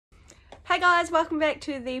Hey guys, welcome back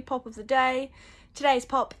to the pop of the day. Today's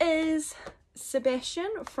pop is Sebastian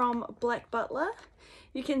from Black Butler.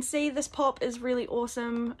 You can see this pop is really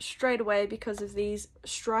awesome straight away because of these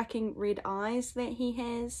striking red eyes that he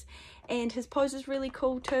has, and his pose is really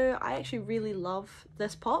cool too. I actually really love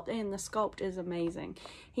this pop and the sculpt is amazing.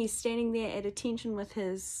 He's standing there at attention with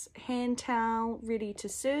his hand towel ready to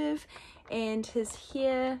serve, and his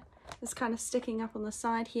hair is kind of sticking up on the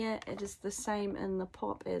side here. It is the same in the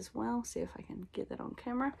pop as well. See if I can get that on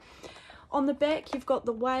camera. On the back you've got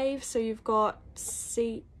the wave, so you've got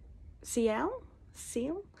Seal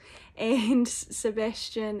and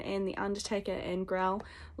Sebastian and the Undertaker and Growl.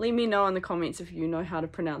 Let me know in the comments if you know how to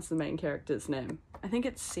pronounce the main character's name. I think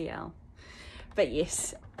it's Seal. But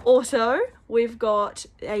yes, also we've got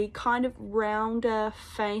a kind of rounder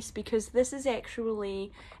face because this is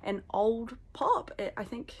actually an old pop. I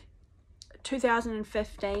think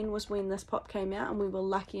 2015 was when this pop came out, and we were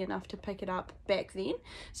lucky enough to pick it up back then,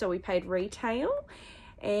 so we paid retail.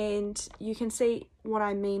 And you can see what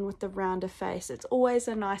I mean with the rounder face. It's always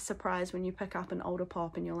a nice surprise when you pick up an older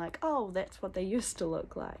pop and you're like, oh, that's what they used to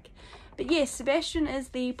look like. But yes, Sebastian is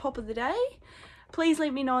the pop of the day. Please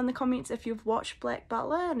let me know in the comments if you've watched Black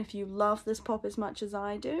Butler and if you love this pop as much as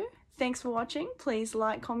I do. Thanks for watching. Please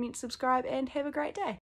like, comment, subscribe, and have a great day.